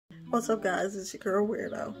What's up, guys? It's your girl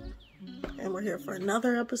W.E.I.R.D.O, and we're here for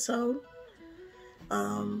another episode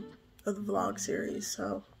of the vlog series.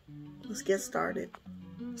 So let's get started.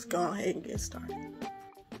 Let's go ahead and get started.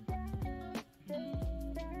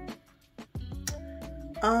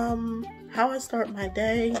 How I start my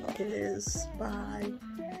day is by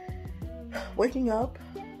waking up,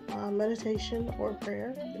 meditation or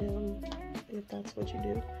prayer, if that's what you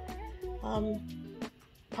do.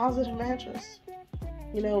 Positive mantras.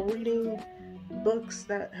 Reading books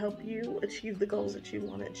that help you achieve the goals that you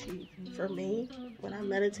want to achieve. For me, when I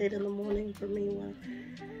meditate in the morning, for me,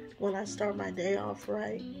 when I start my day off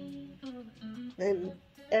right, then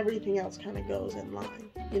everything else kind of goes in line,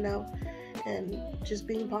 and just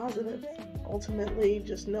being positive. Ultimately,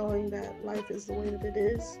 just knowing that life is the way that it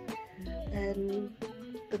is, and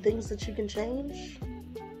the things that you can change,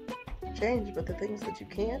 but the things that you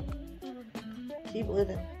can't, keep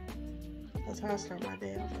living. That's how I start my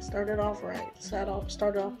day off. I started off right. Started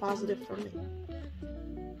off positive for me.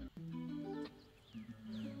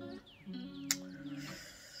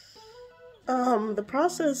 The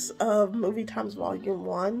process of Movie Times Volume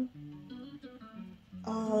 1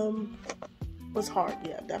 was hard.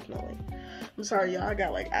 Yeah, definitely. I'm sorry, y'all. I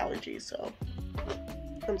got allergies, so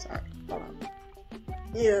I'm sorry. Hold on.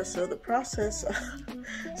 Yeah, so the process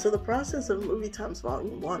of Movie Times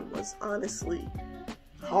Volume 1 was honestly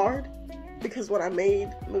hard. Because when I made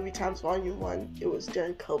Movie Times Volume 1, it was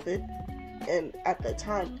during COVID, and at that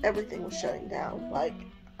time, everything was shutting down. Like,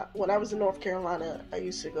 when I was in North Carolina, I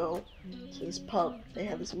used to go to this pub. They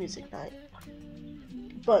had this music night.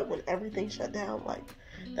 But when everything shut down, like,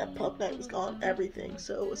 that pub night was gone, everything.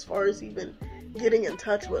 So as far as even getting in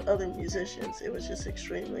touch with other musicians, it was just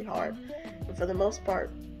extremely hard. And for the most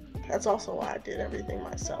part, that's also why I did everything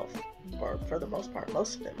myself. Or for the most part,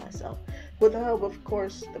 most of it myself. With the help, of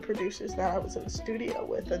course, the producers that I was in the studio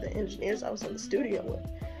with, or the engineers I was in the studio with.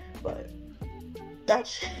 But that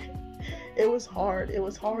shit, it was hard. It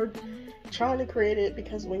was hard trying to create it,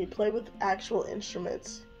 because when you play with actual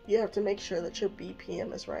instruments, you have to make sure that your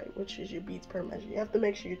BPM is right, which is your beats per measure. You have to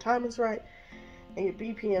make sure your time is right and your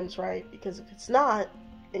BPM is right, because if it's not,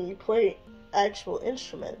 and you play actual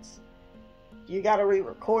instruments, you gotta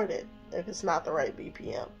re-record it if it's not the right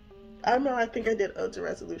BPM. I think I did Odes and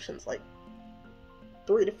Resolutions like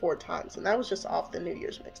 3 to 4 times, and that was just off the New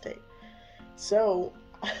Year's mixtape. So,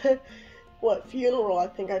 Funeral, I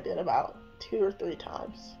think I did about 2 or 3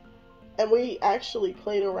 times. And we actually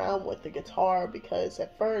played around with the guitar, because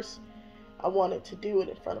at first I wanted to do it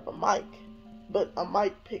in front of a mic. But a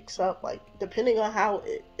mic picks up, like, depending on how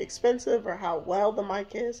expensive or how well the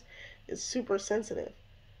mic is, it's super sensitive.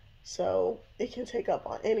 So it can take up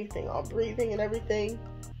on anything, on breathing and everything.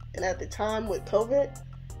 And at the time with COVID,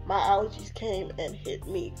 my allergies came and hit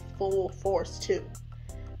me full force too.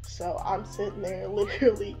 So I'm sitting there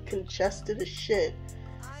literally congested as shit,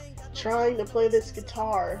 trying to play this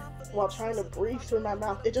guitar while trying to breathe through my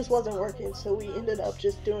mouth. It just wasn't working, so we ended up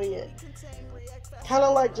just doing it kind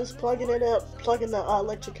of like just plugging the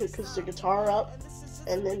electric acoustic guitar up,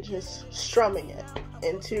 and then just strumming it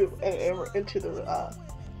into the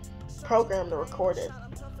program to record it.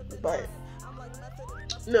 But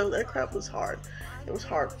no, that crap was hard. It was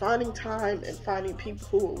hard finding time and finding people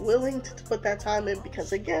who were willing to put that time in,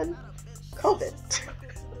 because again, COVID.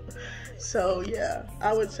 So yeah,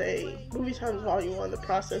 I would say Movie Times Volume 1, the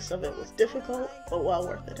process of it was difficult, but well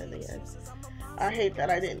worth it in the end. I hate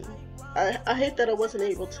that I hate that I wasn't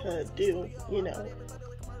able to do,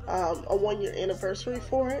 a 1-year anniversary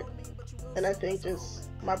for it. And I think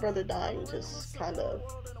just my brother dying just kind of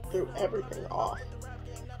threw everything off.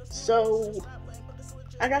 So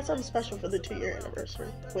I got something special for the 2-year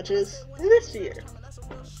anniversary, which is this year.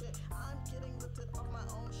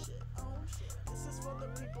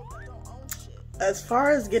 As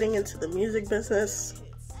far as getting into the music business,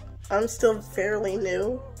 I'm still fairly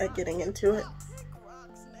new at getting into it.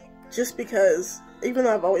 Just because, even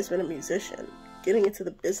though I've always been a musician, getting into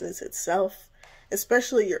the business itself,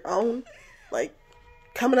 especially your own, like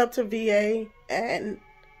coming up to VA and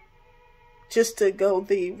just to go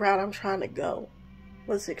the route I'm trying to go,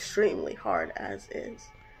 was extremely hard as is.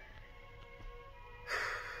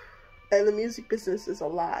 And the music business is a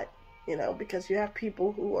lot, because you have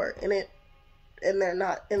people who are in it, and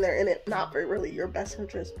they're in it not for really your best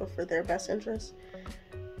interest, but for their best interest.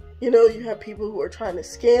 You have people who are trying to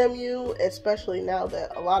scam you, especially now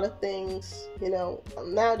that a lot of things,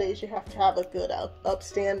 nowadays you have to have a good,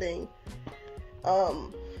 upstanding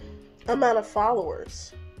amount of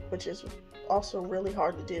followers, which is also really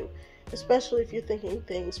hard to do, especially if you're thinking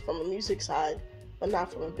things from a music side but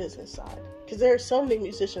not from a business side. Because there are so many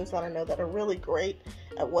musicians that I know that are really great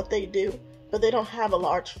at what they do, but they don't have a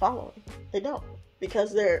large following. They don't.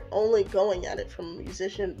 Because they're only going at it from a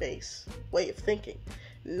musician-based way of thinking,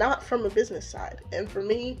 not from a business side. And for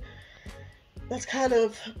me, that's kind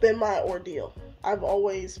of been my ordeal. I've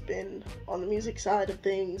always been on the music side of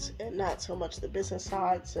things and not so much the business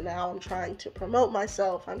side. So now I'm trying to promote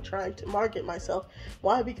myself. I'm trying to market myself.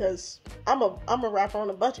 Why? Because I'm a rapper on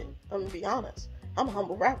a budget. I'm gonna be honest. I'm a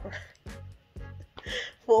humble rapper.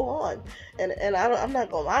 Full on. And I'm not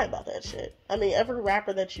gonna lie about that shit. I mean, every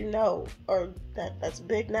rapper that you know or that's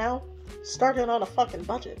big now started on a fucking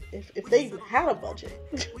budget. If they even had a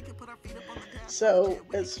budget. So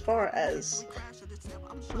as far as,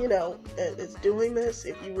 you know, is doing this,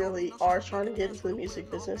 if you really are trying to get into the music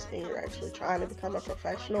business and you're actually trying to become a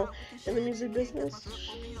professional in the music business,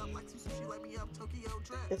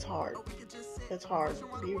 it's hard. It's hard.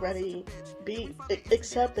 Be ready.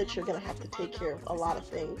 Accept that you're going to have to take care of a lot of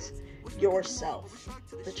things yourself,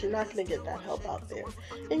 that you're not going to get that help out there.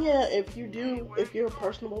 And yeah, if you're a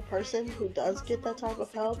personable person who does get that type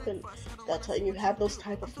of help, and that's how you have those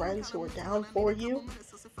type of friends who are down for you,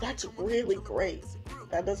 that's really great.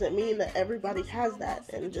 That doesn't mean that everybody has that,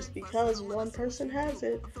 and just because one person has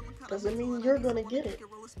it doesn't mean you're gonna get it.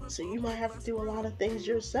 So you might have to do a lot of things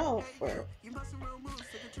yourself, or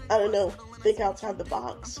I don't know, think outside the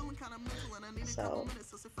box. So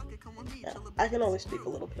yeah, I can only speak a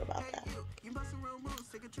little bit about that.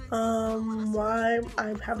 Why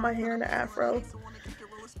I have my hair in an afro.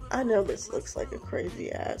 I know this looks like a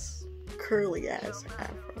crazy ass, curly ass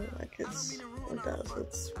afro. Like it does.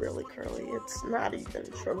 It's really curly. It's not even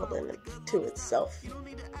shriveled into itself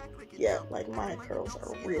yet. Like my curls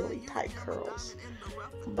are really tight curls.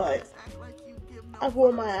 But I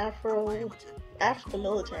wore my afro after the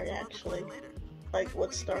military, actually. Like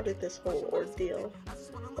what started this whole ordeal.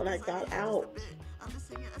 When I got out,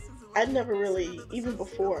 I'd never really, even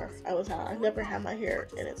before I was out, I never had my hair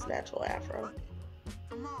in its natural afro.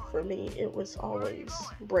 For me, it was always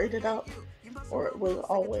braided up, or it was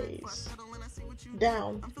always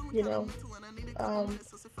down, you know,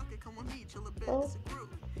 well,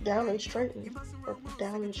 down and straightened, or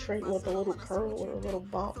down and straightened with a little curl or a little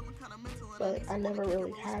bump. But I never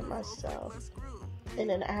really had myself in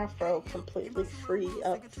an afro completely free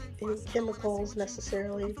of any chemicals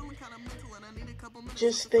necessarily.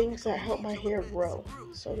 Just things that help my hair grow,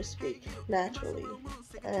 so to speak, naturally.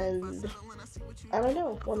 And I don't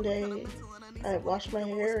know, one day I washed my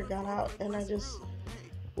hair, got out, and I just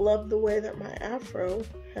loved the way that my afro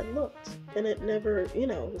had looked. And it never, you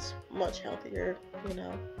know, was much healthier, you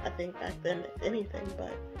know, I think back then, if anything,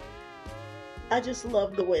 but I just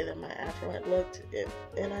loved the way that my afro had looked,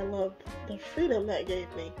 and I loved the freedom that gave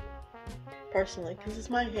me, personally, because it's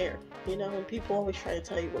my hair, you know, and people always try to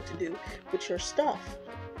tell you what to do with your stuff,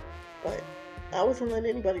 but I wasn't letting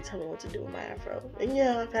anybody tell me what to do with my afro. And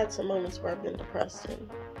yeah, I've had some moments where I've been depressed and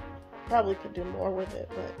probably could do more with it,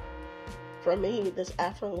 but for me, this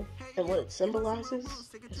afro and what it symbolizes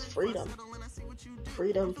is freedom.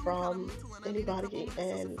 Freedom from anybody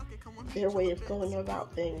and their way of going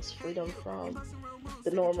about things. Freedom from the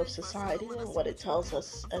norm of society and what it tells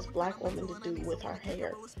us as black women to do with our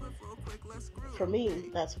hair. For me,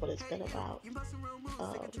 that's what it's been about.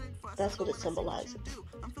 That's what it symbolizes.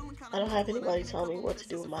 I don't have anybody tell me what to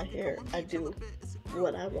do with my hair. I do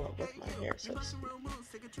what I want with my hair, so to speak.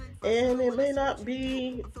 And it may not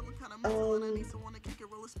be,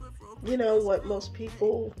 you know, what most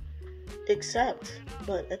people accept,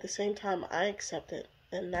 but at the same time, I accept it.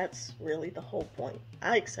 And that's really the whole point.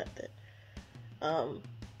 I accept it. And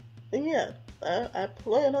yeah, I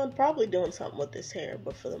plan on probably doing something with this hair,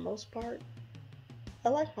 but for the most part, I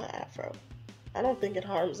like my afro. I don't think it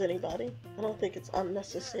harms anybody. I don't think it's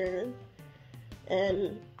unnecessary.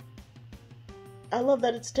 And I love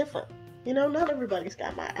that it's different. You know, not everybody's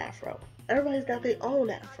got my afro. Everybody's got their own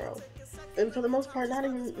afro. And for the most part, not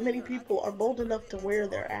even many people are bold enough to wear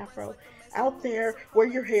their afro out there. Wear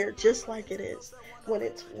your hair just like it is. When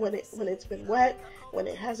it's been wet, when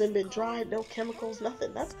it hasn't been dried, no chemicals,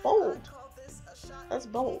 nothing. That's bold. That's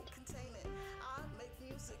bold.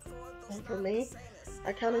 And for me,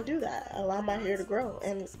 I kind of do that. I allow my hair to grow,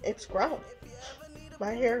 and it's grown.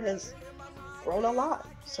 My hair has grown a lot.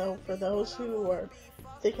 So for those who are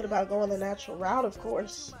thinking about going the natural route, of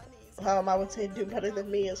course, I would say do better than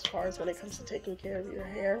me as far as when it comes to taking care of your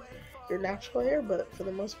hair, your natural hair. But for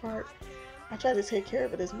the most part, I try to take care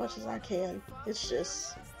of it as much as I can. It's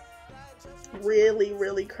just really,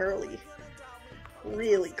 really curly.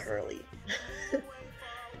 Really curly.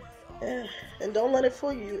 And don't let it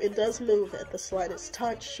fool you. It does move at the slightest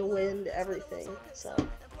touch, wind, everything. So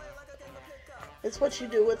it's what you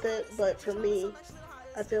do with it. But for me,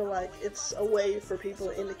 I feel like it's a way for people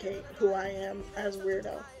to indicate who I am as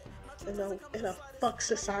Weirdo in a fuck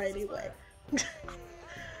society way.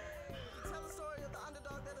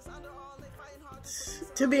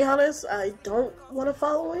 To be honest, I don't want a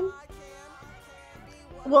following.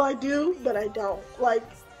 Well, I do, but I don't. Like,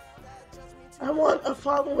 I want a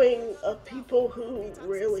following of people who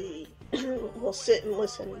really will sit and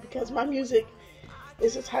listen, because my music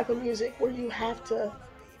is a type of music where you have to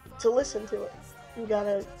listen to it. You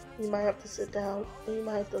might have to sit down and you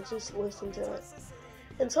might have to just listen to it.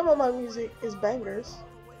 And some of my music is bangers.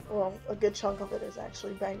 Well, a good chunk of it is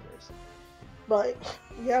actually bangers. But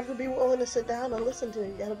you have to be willing to sit down and listen to it.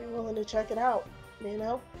 You gotta be willing to check it out, you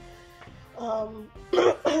know?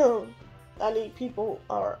 I need people,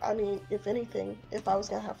 if anything, if I was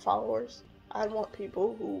gonna have followers, I'd want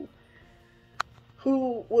people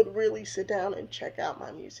who would really sit down and check out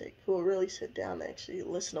my music, who would really sit down and actually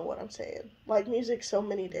listen to what I'm saying. Like, music so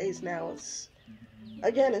many days now, it's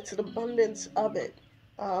an abundance of it,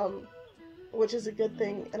 which is a good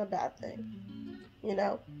thing and a bad thing, you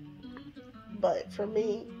know? But for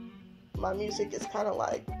me, my music is kind of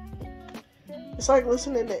like, it's like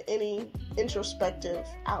listening to any introspective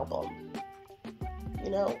album.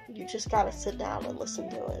 You know, you just gotta sit down and listen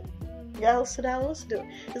to it. You gotta sit down and listen to it.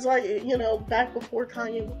 It's like, you know, back before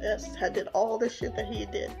Kanye West had did all the shit that he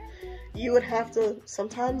did, you would have to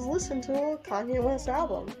sometimes listen to a Kanye West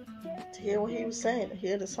album to hear what he was saying, to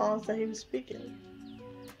hear the songs that he was speaking.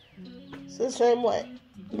 It's the same way.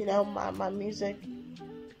 You know, my music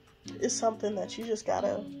is something that you just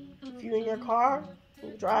gotta, if you're in your car,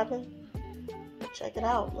 you're driving, check it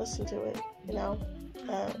out, listen to it, you know.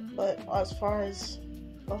 But as far as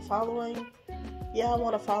a following, yeah, I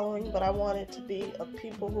want a following, but I want it to be of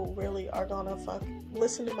people who really are gonna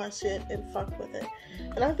listen to my shit and fuck with it.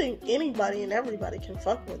 And I think anybody and everybody can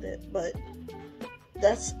fuck with it, but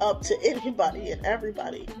that's up to anybody and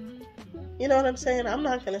everybody. You know what I'm saying? I'm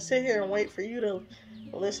not gonna sit here and wait for you to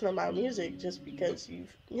listen to my music just because you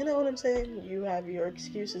know what I'm saying? You have your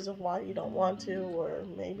excuses of why you don't want to, or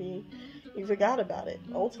maybe you forgot about it.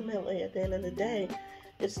 Ultimately, at the end of the day,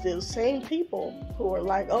 it's the same people who are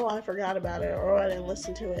like, oh, I forgot about it, or I didn't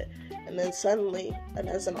listen to it. And then suddenly, and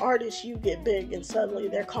as an artist, you get big, and suddenly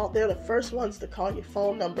they're the first ones to call your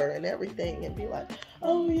phone number and everything, and be like,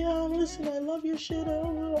 oh yeah, listen, I love your shit.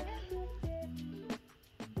 Oh.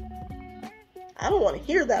 I don't want to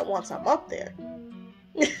hear that once I'm up there.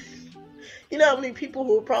 You know how many people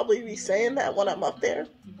who will probably be saying that when I'm up there?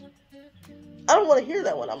 I don't want to hear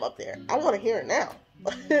that when I'm up there. I want to hear it now.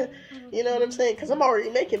 You know what I'm saying? Because I'm already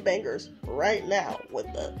making bangers right now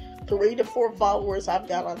with the 3 to 4 followers I've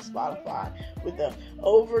got on Spotify, with the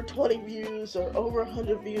over 20 views or over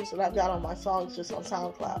 100 views that I've got on my songs just on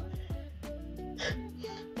SoundCloud.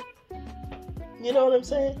 You know what I'm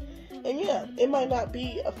saying? And yeah, it might not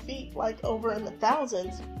be a feat like over in the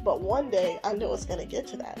thousands, but one day I know it's going to get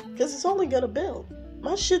to that. Because it's only going to build.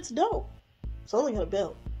 My shit's dope. It's only going to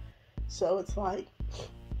build. So it's like,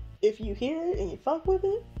 if you hear it and you fuck with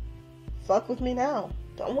it, fuck with me now.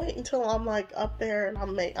 Don't wait until I'm like up there and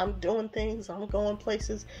I'm doing things, I'm going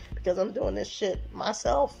places, because I'm doing this shit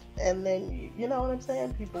myself. And then, you know what I'm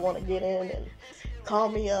saying? People want to get in and call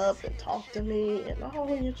me up and talk to me and,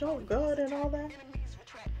 oh, you're doing good and all that.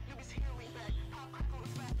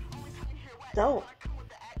 Don't.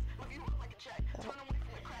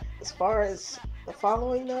 As far as the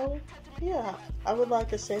following though, yeah, I would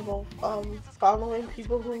like a stable following,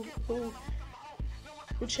 people who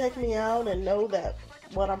check me out and know that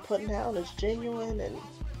what I'm putting out is genuine, and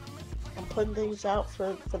I'm putting things out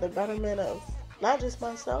for the betterment of not just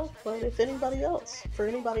myself, but for anybody else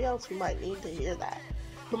who might need to hear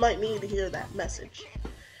that, message.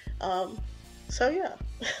 So yeah.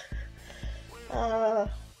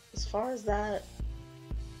 As far as that,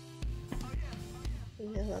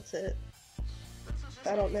 yeah, that's it.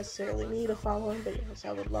 I don't necessarily need a following, but yes,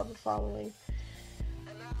 I would love a following.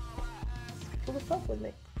 Who would fuck with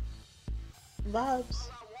me? Vibes.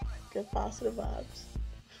 Good positive vibes.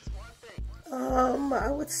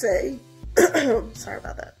 I would say, sorry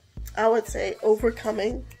about that. I would say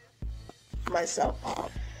overcoming myself.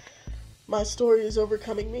 My story is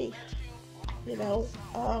overcoming me. You know,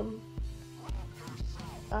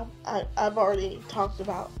 I've already talked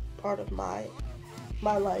about part of my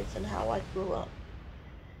life and how I grew up,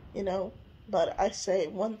 you know, but I say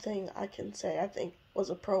one thing I can say I think was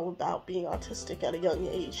a pro about being autistic at a young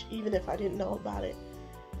age, even if I didn't know about it,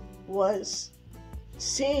 was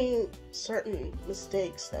seeing certain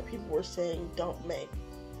mistakes that people were saying don't make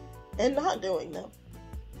and not doing them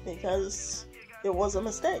because it was a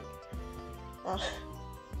mistake.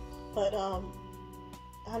 But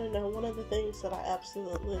I don't know, one of the things that I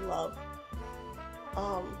absolutely love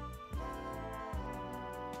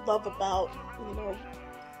about, you know,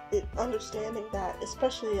 it understanding that,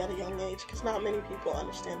 especially at a young age, because not many people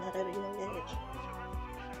understand that at a young age,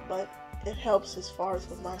 but it helps as far as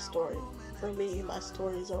with my story. For me, my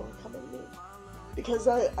story is overcoming me, because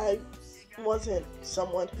I wasn't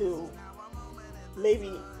someone who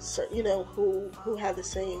maybe, you know, who had the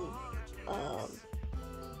same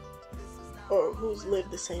or who's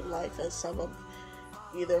lived the same life as some of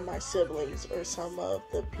either my siblings or some of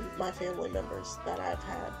my family members that I've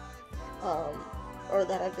had, or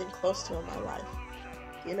that I've been close to in my life.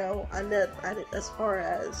 You know, as far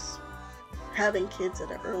as having kids at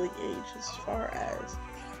an early age, as far as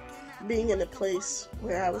being in a place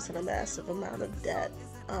where I was in a massive amount of debt,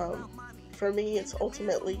 for me, it's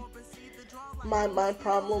ultimately my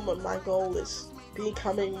problem and my goal is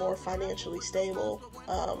becoming more financially stable,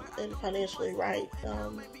 and financially right,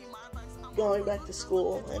 going back to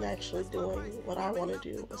school and actually doing what I want to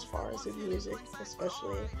do as far as in music,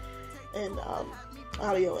 especially in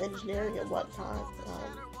audio engineering and whatnot,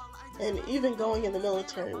 and even going in the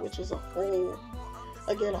military, which is a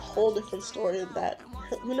whole different story that,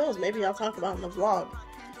 who knows, maybe I'll talk about in the vlog,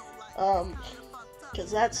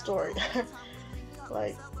 because that story,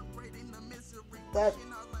 like, that's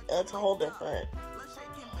a whole different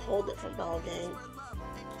ball game,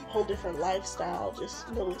 whole different lifestyle, just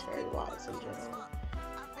military-wise in general.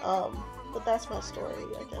 But that's my story,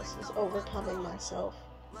 I guess, is overcoming myself,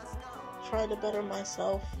 trying to better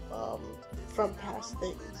myself from past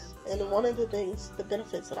things. And one of the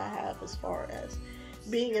benefits that I have as far as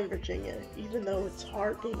being in Virginia, even though it's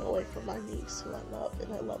hard being away from my niece, who I love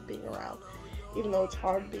and I love being around, even though it's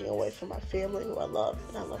hard being away from my family, who I love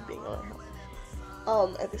and I love being around,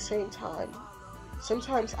 at the same time,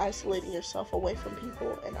 sometimes isolating yourself away from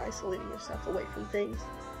people and isolating yourself away from things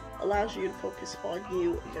allows you to focus on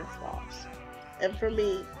you and your flaws. And for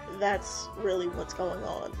me, that's really what's going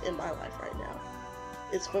on in my life right now.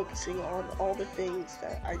 It's focusing on all the things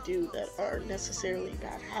that I do that are necessarily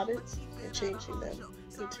bad habits and changing them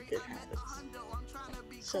into good habits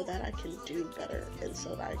so that I can do better and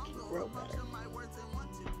so that I can grow better.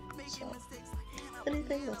 So,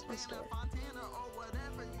 anything, that's my story.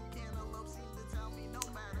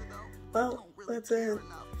 Well, that's it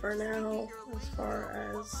for now as far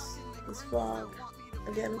as this vlog.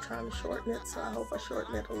 Again, I'm trying to shorten it, so I hope I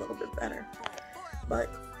shorten it a little bit better. But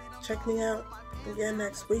check me out again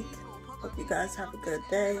next week. Hope you guys have a good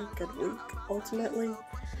day, good week, ultimately,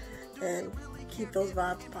 and keep those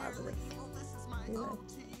vibes positive. You know,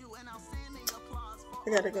 I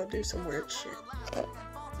gotta go do some weird shit.